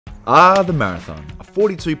The marathon, a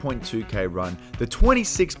 42.2k run, the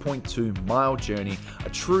 26.2 mile journey, a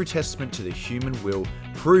true testament to the human will,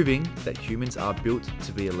 proving that humans are built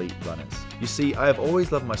to be elite runners. You see, I have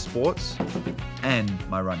always loved my sports and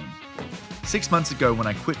my running. 6 months ago, when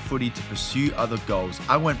I quit footy to pursue other goals,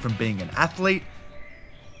 I went from being an athlete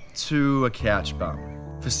to a couch bum.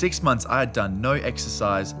 For 6 months, I had done no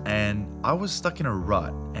exercise and I was stuck in a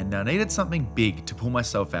rut, and I needed something big to pull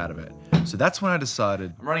myself out of it. So that's when I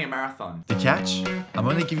decided I'm running a marathon. The catch? I'm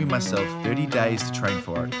only giving myself 30 days to train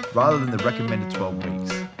for it, rather than the recommended 12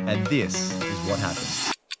 weeks. And this is what happened.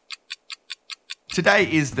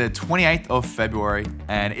 Today is the 28th of February,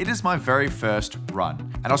 and it is my very first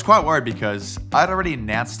run. And I was quite worried because I'd already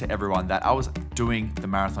announced to everyone that I was doing the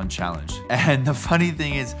marathon challenge. And the funny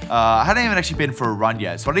thing is, I hadn't even actually been for a run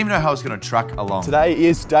yet, so I didn't even know how I was gonna truck along. Today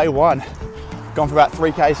is day one. Gone for about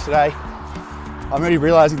 3Ks today. I'm already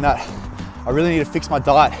realizing that I really need to fix my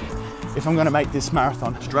diet if I'm gonna make this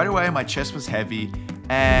marathon. Straight away, my chest was heavy,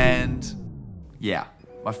 and yeah.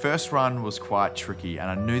 My first run was quite tricky, and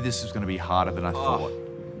I knew this was gonna be harder than I thought.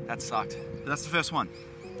 That sucked. But that's the first one.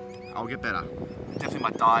 I'll get better. Definitely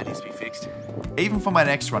my diet needs to be fixed. Even for my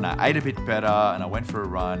next run, I ate a bit better and I went for a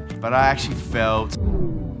run, but I actually felt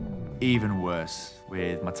even worse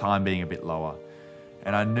with my time being a bit lower.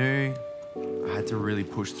 And I knew I had to really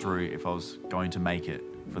push through if I was going to make it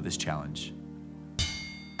for this challenge.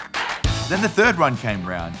 Then the third run came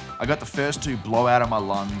round. I got the first two blow out of my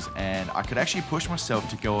lungs, and I could actually push myself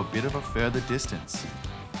to go a bit of a further distance.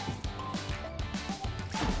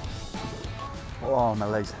 Oh, my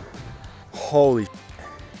legs. Holy.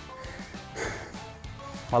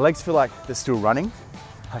 My legs feel like they're still running,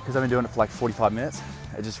 because I've been doing it for like 45 minutes.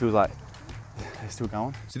 It just feels like they're still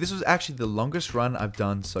going. So this was actually the longest run I've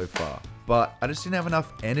done so far, but I just didn't have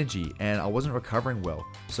enough energy and I wasn't recovering well,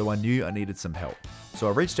 so I knew I needed some help. So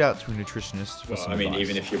I reached out to a nutritionist for some advice.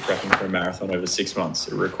 Even if you're prepping for a marathon over 6 months,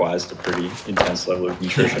 it requires a pretty intense level of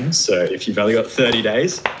nutrition. So if you've only got 30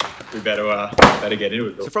 days, we better get into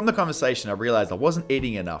it. So from the conversation, I realized I wasn't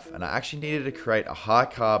eating enough and I actually needed to create a high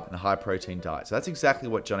carb and high protein diet. So that's exactly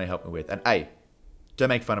what Johnny helped me with. And hey, don't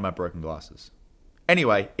make fun of my broken glasses.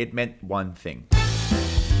 Anyway, it meant one thing.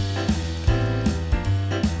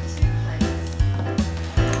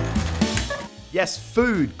 Yes,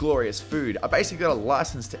 food, glorious food. I basically got a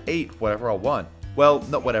license to eat whatever I want. Well,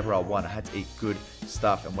 not whatever I want. I had to eat good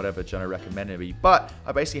stuff and whatever Johnny recommended me. But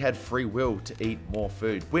I basically had free will to eat more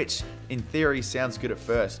food, which in theory sounds good at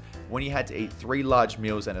first. When you had to eat 3 large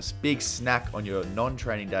meals and a big snack on your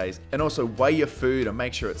non-training days, and also weigh your food and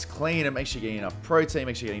make sure it's clean and make sure you're getting enough protein,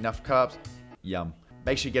 make sure you're getting enough carbs. Yum.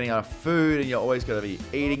 Make sure you're getting enough food and you're always gotta be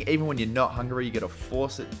eating. Even when you're not hungry, you gotta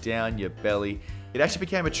force it down your belly. It actually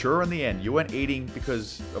became a chore in the end. You weren't eating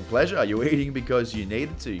because of pleasure, you were eating because you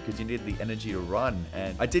needed to, because you needed the energy to run.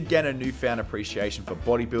 And I did gain a newfound appreciation for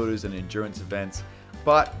bodybuilders and endurance events,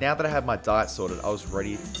 but now that I had my diet sorted, I was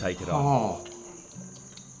ready to take it on.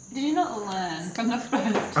 Did you not learn from the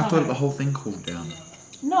first time? I thought the whole thing cooled down.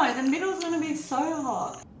 No, the middle's gonna be so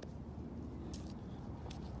hot.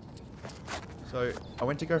 So I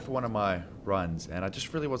went to go for one of my runs and I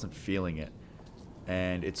just really wasn't feeling it.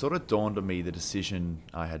 And it sort of dawned on me the decision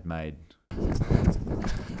I had made.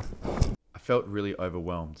 I felt really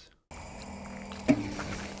overwhelmed.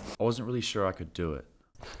 I wasn't really sure I could do it.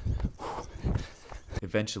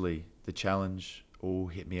 Eventually, the challenge all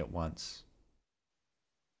hit me at once.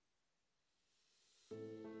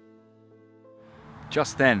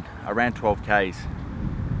 Just then, I ran 12Ks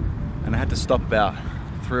and I had to stop about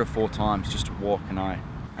 3 or 4 times just to walk, and I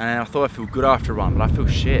thought I'd feel good after a run, but I feel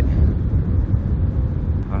shit.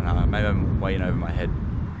 I don't know, maybe I'm way in over my head.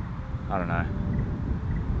 I don't know.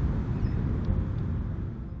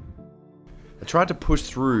 I tried to push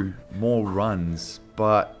through more runs,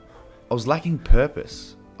 but I was lacking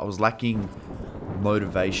purpose. I was lacking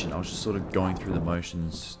motivation. I was just sort of going through the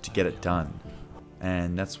motions to get it done.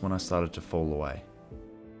 And that's when I started to fall away.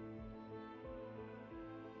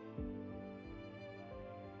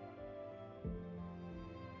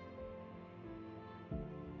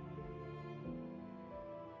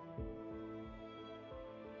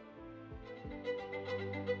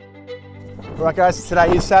 Alright guys,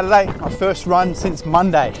 today is Saturday, my first run since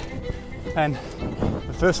Monday. And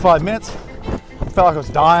the first 5 minutes, I felt like I was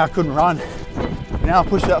dying, I couldn't run. Now I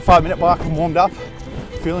pushed that 5-minute mark and warmed up,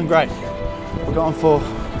 feeling great. I'm going for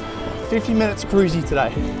 50 minutes cruisy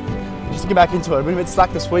today, just to get back into it. I've been a bit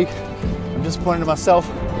slack this week, I'm disappointed in myself,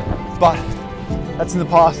 but that's in the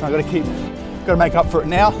past and I've got to make up for it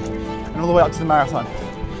now and all the way up to the marathon.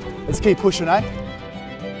 Let's keep pushing, eh?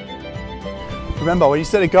 Remember, when you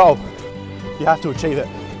set a goal, you have to achieve it.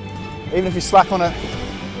 Even if you slack on it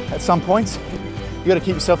at some points, you got to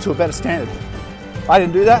keep yourself to a better standard. I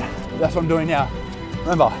didn't do that, that's what I'm doing now.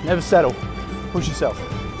 Remember, never settle, push yourself.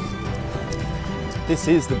 This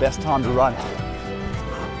is the best time to run.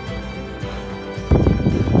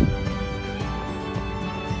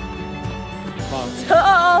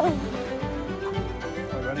 Oh!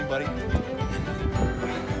 Are you running, buddy?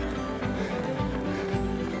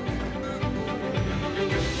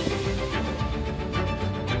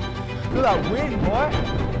 Feel that wind, boy.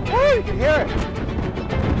 Woo, you can hear it.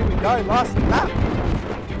 Here we go, last lap.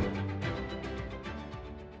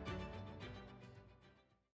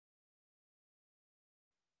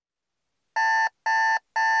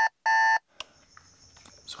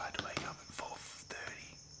 So I had to wake up at 4:30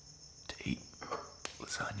 to eat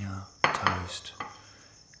lasagna, toast,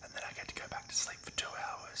 and then I get to go back to sleep for 2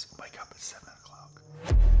 hours, wake up at 7 o'clock.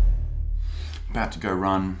 About to go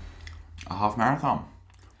run a half marathon.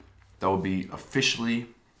 That will be officially,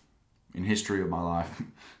 in history of my life,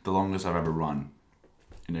 the longest I've ever run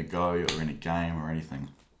in a go or in a game or anything.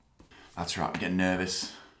 That's right, I'm getting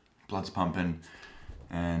nervous, blood's pumping,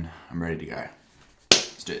 and I'm ready to go.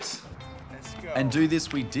 Let's do this. Let's go. And do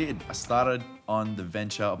this we did. I started on the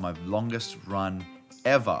venture of my longest run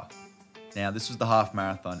ever. Now this was the half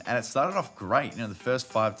marathon and it started off great. You know, the first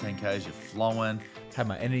 5-10Ks you're flowing. Had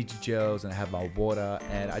my energy gels and I had my water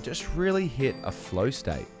and I just really hit a flow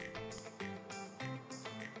state.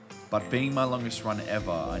 But being my longest run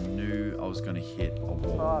ever, I knew I was going to hit a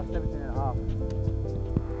wall. 17 and a half.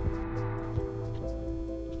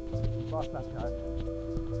 Last lap, guys.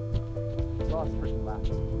 Last freaking lap.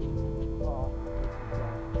 Oh,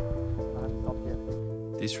 I haven't stopped yet.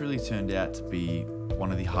 This really turned out to be one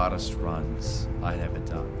of the hardest runs I had ever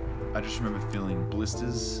done. I just remember feeling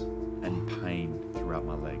blisters and pain throughout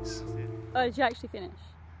my legs. Oh, did you actually finish?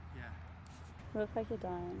 Yeah. You look like you're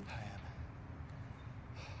dying. I am.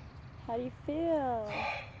 How do you feel?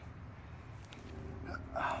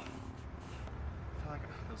 I feel like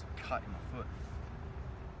there was a cut in my foot.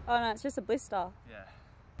 Oh no, it's just a blister. Yeah.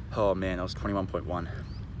 Oh man, that was 21.1.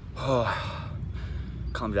 Oh,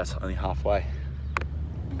 can't believe that's only halfway.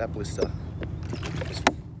 That blister.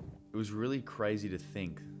 It was really crazy to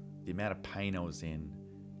think the amount of pain I was in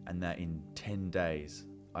and that in 10 days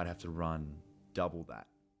I'd have to run double that.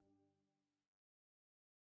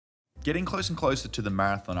 Getting close and closer to the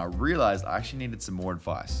marathon, I realized I actually needed some more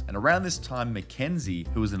advice. And around this time, Mackenzie,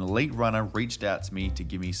 who was an elite runner, reached out to me to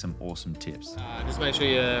give me some awesome tips. Just make sure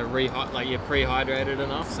you're pre-hydrated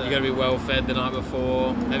enough. So you gotta be well fed the night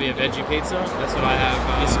before. Maybe a veggie pizza. That's what I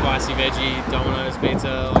have. Your spicy veggie Domino's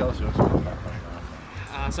pizza.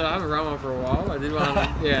 So I haven't run one for a while. I did one,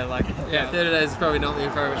 30 days is probably not the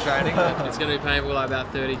appropriate training, but it's going to be painful, like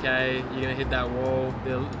about 30K. You're going to hit that wall,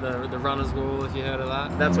 the runner's wall, if you heard of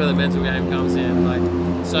that. That's where the mental game comes in.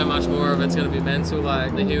 Like, so much more of it's going to be mental.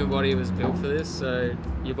 Like, the human body was built for this, so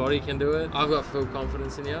your body can do it. I've got full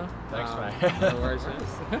confidence in you. Thanks, mate. No worries,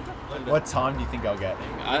 mate. What time do you think I'll get?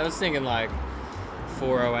 I was thinking like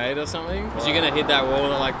 4:08 or something, because you're going to hit that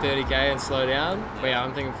wall at like 30K and slow down. But yeah,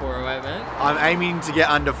 I'm thinking 4:08, man. I'm aiming to get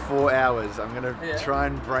under 4 hours. I'm going to try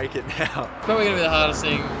and break it now. Probably going to be the hardest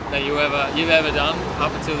thing that you've ever done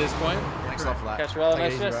up until this point. Thanks a lot for that. Catch you well, no Take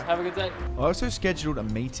it easy, stress. bro. Have a good day. I also scheduled a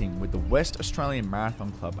meeting with the West Australian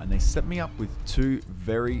Marathon Club and they set me up with 2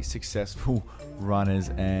 very successful runners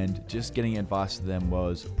and just getting advice from them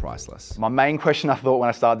was priceless. My main question I thought when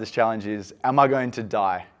I started this challenge is, am I going to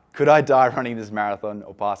die? Could I die running this marathon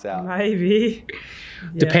or pass out? Maybe.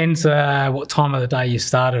 Depends what time of the day you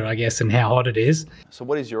started, I guess, and how hot it is. So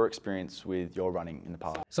what is your experience with your running in the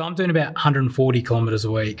past? So I'm doing about 140 kilometres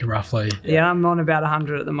a week, roughly. Yeah, I'm on about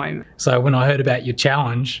 100 at the moment. So when I heard about your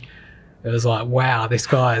challenge, it was like, wow, this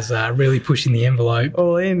guy's really pushing the envelope.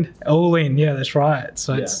 All in. All in, yeah, that's right.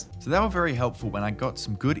 So So they were very helpful when I got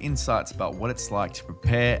some good insights about what it's like to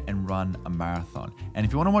prepare and run a marathon. And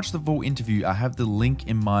if you want to watch the full interview, I have the link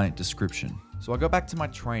in my description. So I got back to my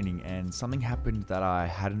training and something happened that I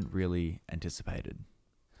hadn't really anticipated.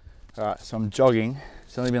 All right, so I'm jogging.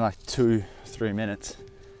 It's only been like 2-3 minutes.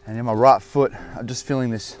 And in my right foot, I'm just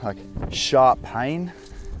feeling this like sharp pain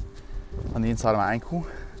on the inside of my ankle.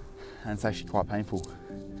 And it's actually quite painful.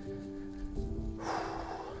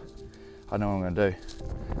 I don't know what I'm gonna do.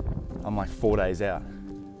 I'm like 4 days out.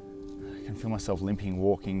 I can feel myself limping,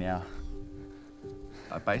 walking now.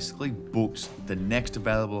 I basically booked the next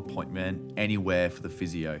available appointment anywhere for the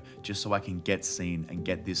physio, just so I can get seen and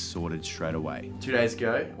get this sorted straight away. 2 days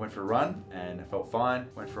ago, went for a run and I felt fine.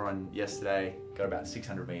 Went for a run yesterday, got about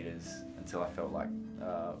 600 meters until I felt like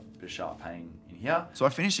a bit of sharp pain in here. So I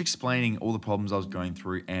finished explaining all the problems I was going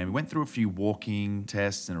through, and we went through a few walking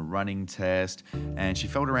tests and a running test, and she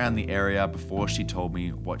felt around the area before she told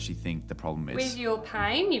me what she think the problem is. With your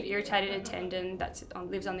pain, you've irritated a tendon that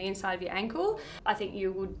lives on the inside of your ankle. I think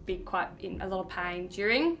you would be quite in a lot of pain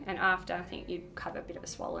during and after. I think you'd have a bit of a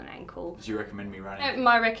swollen ankle. Do you recommend me running?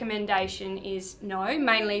 My recommendation is no,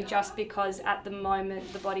 mainly just because at the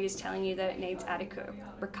moment the body is telling you that it needs adequate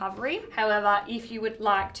recovery. However, if you would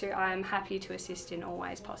like to, I am happy to assist in all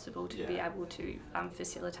ways possible to be able to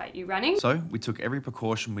facilitate you running. So we took every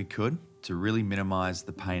precaution we could to really minimize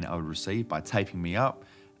the pain I would receive by taping me up,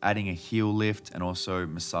 adding a heel lift, and also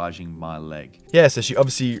massaging my leg. Yeah, so she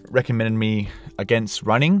obviously recommended me against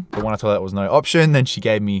running, but when I told her that was no option, then she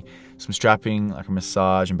gave me some strapping, like a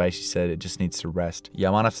massage, and basically said it just needs to rest. Yeah,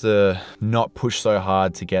 I might have to not push so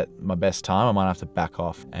hard to get my best time. I might have to back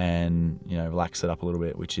off and, you know, relax it up a little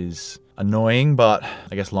bit, which is annoying, but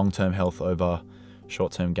I guess long-term health over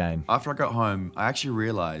short-term gain. After I got home, I actually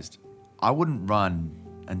realized I wouldn't run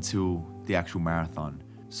until the actual marathon.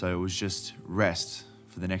 So it was just rest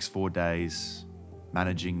for the next 4 days,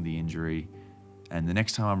 managing the injury, and the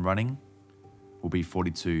next time I'm running will be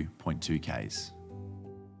 42.2 Ks.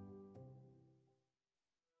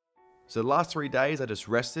 So the last 3 days I just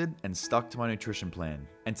rested and stuck to my nutrition plan.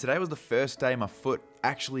 And today was the first day my foot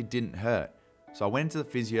actually didn't hurt. So I went into the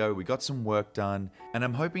physio, we got some work done, and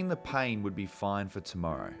I'm hoping the pain would be fine for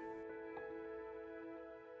tomorrow.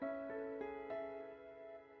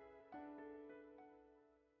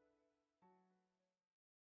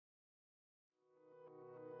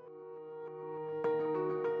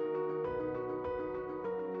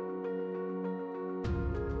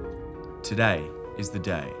 Today is the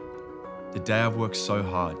day I've worked so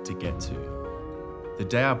hard to get to. The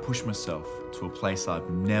day I pushed myself to a place I've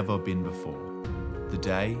never been before. The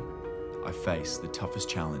day I face the toughest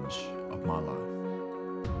challenge of my life.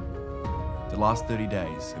 The last 30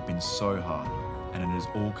 days have been so hard, and it has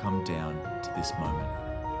all come down to this moment.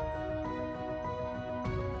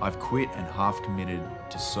 I've quit and half committed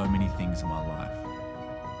to so many things in my life,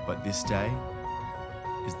 but this day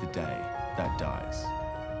is the day that dies,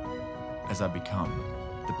 as I become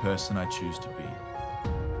the person I choose to be.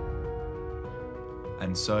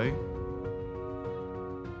 And so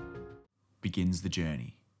begins the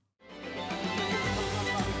journey.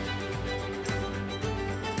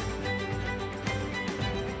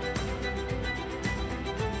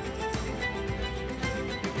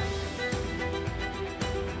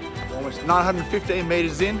 Almost 915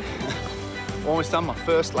 meters in, almost done my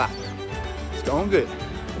first lap. It's going good.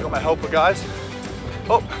 Got my helper, guys.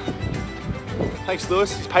 Oh, thanks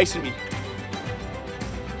Lewis, he's pacing me.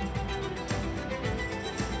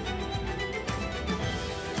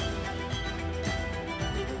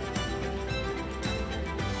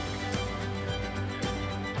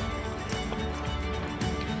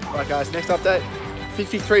 Alright guys, next update,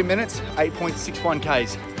 53 minutes, 8.61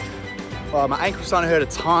 Ks. Well, my ankle's starting to hurt a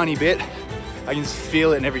tiny bit. I can just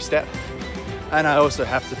feel it in every step. And I also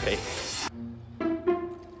have to pee.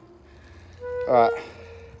 Alright.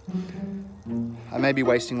 I may be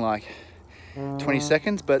wasting like 20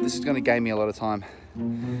 seconds, but this is gonna gain me a lot of time.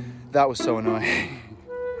 That was so annoying.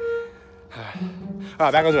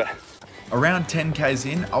 Alright, back onto it. Around 10 Ks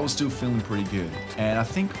in, I was still feeling pretty good. And I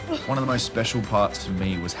think one of the most special parts for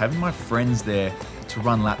me was having my friends there to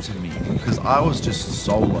run laps with me, because I was just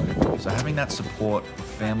solo. So having that support of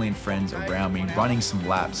family and friends around me, running some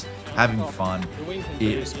laps, having fun,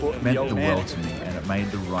 it meant the world to me, and it made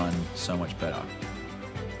the run so much better.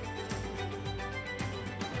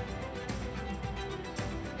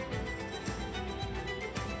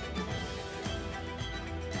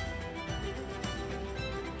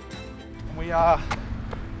 We are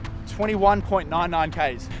 21.99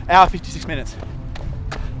 Ks, hour 56 minutes.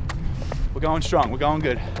 We're going strong, we're going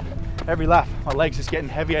good. Every lap, my legs just getting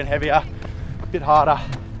heavier and heavier, a bit harder.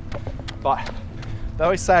 But they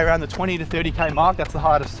always say around the 20 to 30 K mark, that's the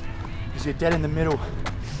hardest, because you're dead in the middle.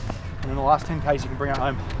 And in the last 10 Ks, you can bring it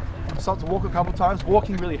home. I've stopped to walk a couple times.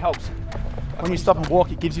 Walking really helps. When you stop and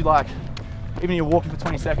walk, it gives you like, even when you're walking for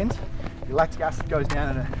 20 seconds, your lactic acid goes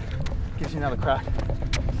down and it gives you another crack.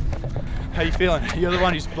 How you feeling? You're the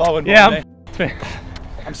one who's blowing. Yeah,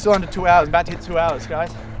 I'm still under 2 hours, about to hit 2 hours, guys.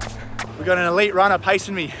 We've got an elite runner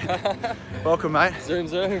pacing me. Welcome, mate. Zoom,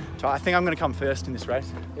 zoom. So I think I'm gonna come first in this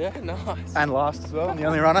race. Yeah, nice. And last as well, I'm the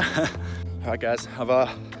only runner. All right, guys,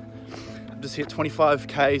 I've just hit 25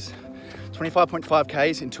 Ks, 25.5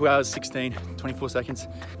 Ks in 2 hours, 16, 24 seconds.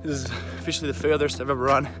 This is officially the furthest I've ever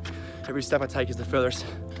run. Every step I take is the furthest.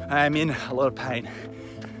 I am in a lot of pain.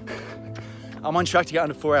 I'm on track to get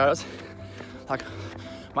under 4 hours. Like,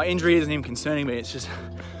 my injury isn't even concerning me. It's just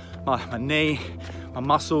my knee, my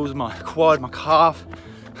muscles, my quad, my calf.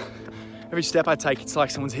 Every step I take, it's like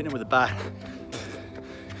someone's hitting it with a bat.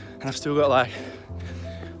 And I've still got like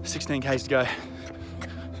 16 Ks to go.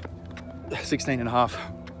 16 and a half.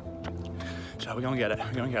 So we're gonna get it,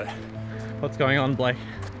 we're gonna get it. What's going on, Blake?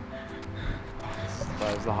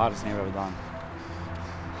 That was the hardest thing I've ever done.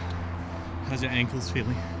 How's your ankles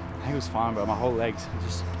feeling? Ankles fine, but my whole legs are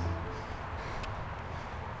just...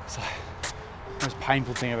 It's like the most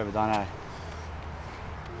painful thing I've ever done, eh?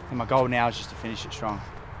 And my goal now is just to finish it strong.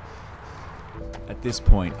 At this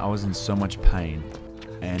point, I was in so much pain,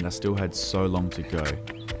 and I still had so long to go,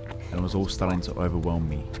 and it was all starting to overwhelm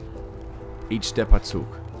me. Each step I took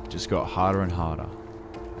just got harder and harder,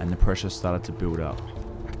 and the pressure started to build up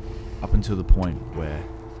until the point where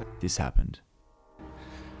this happened.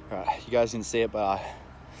 Alright, you guys didn't see it, but I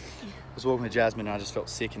was walking with Jasmine and I just felt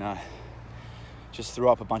sick, and I just threw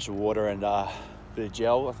up a bunch of water and a bit of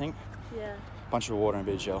gel, I think. Yeah. A bunch of water and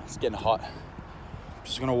a bit of gel. It's getting hot.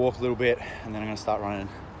 Just gonna walk a little bit and then I'm gonna start running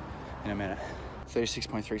in a minute.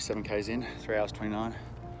 36.37 Ks in, 3 hours 29.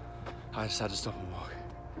 I just had to stop and walk.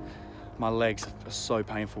 My legs are so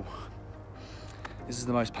painful. This is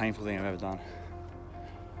the most painful thing I've ever done.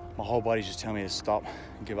 My whole body's just telling me to stop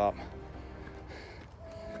and give up.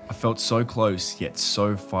 I felt so close, yet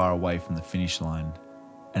so far away from the finish line,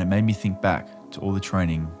 and it made me think back to all the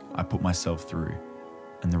training I put myself through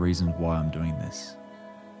and the reasons why I'm doing this.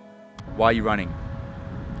 Why are you running?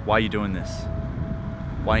 Why are you doing this?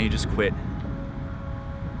 Why don't you just quit?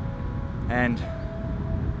 And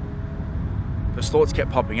those thoughts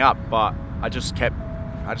kept popping up, but I just kept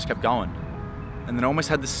going. And then I almost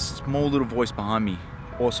had this small little voice behind me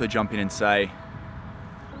also jump in and say,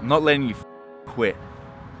 I'm not letting you quit.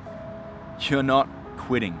 You're not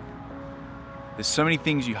quitting. There's so many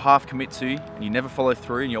things you half commit to and you never follow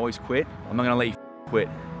through and you always quit. I'm not gonna let you quit.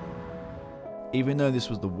 Even though this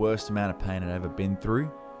was the worst amount of pain I'd ever been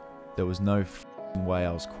through, there was no way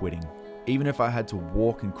I was quitting. Even if I had to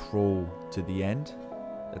walk and crawl to the end,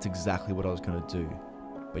 that's exactly what I was gonna do.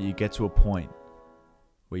 But you get to a point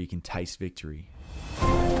where you can taste victory.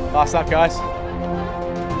 Last lap, guys.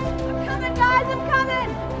 I'm coming, guys, I'm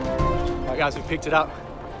coming! All right, guys, we picked it up.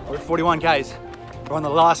 We're at 41 Ks. We're on the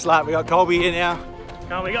last lap. We got Colby here now.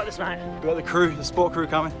 Come on, we got this, mate. We got the crew, the sport crew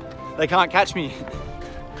coming. They can't catch me.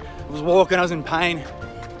 I was walking, I was in pain.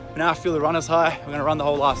 But now I feel the runner's high. We're gonna run the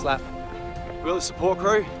whole last lap. We got the support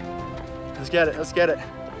crew. Let's get it, let's get it.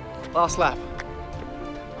 Last lap.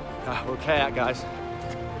 We're okay out, guys.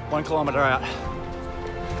 1 kilometer out.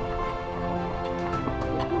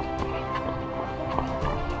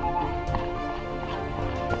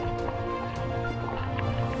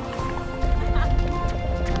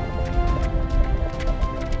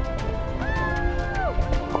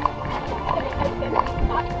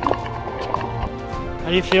 How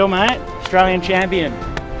do you feel, mate? Australian champion.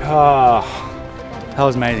 Oh, that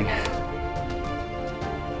was amazing.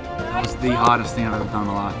 That was the hardest thing I've ever done in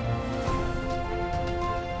my life.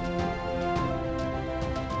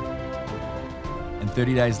 And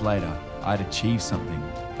 30 days later, I'd achieved something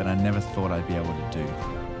that I never thought I'd be able to do.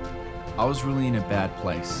 I was really in a bad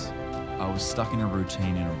place. I was stuck in a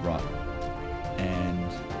routine, in a rut.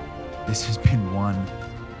 And this has been one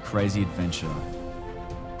crazy adventure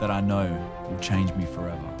that I know will change me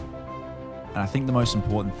forever. And I think the most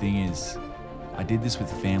important thing is I did this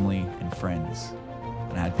with family and friends,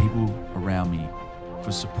 and I had people around me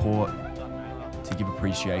for support, to give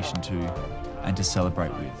appreciation to, and to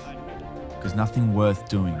celebrate with. Because nothing worth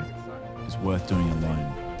doing is worth doing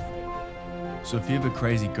alone. So if you have a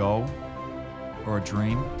crazy goal or a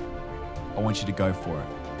dream, I want you to go for it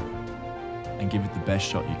and give it the best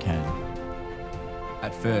shot you can.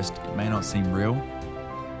 At first, it may not seem real,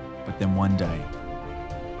 but then one day,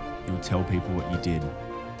 you'll tell people what you did.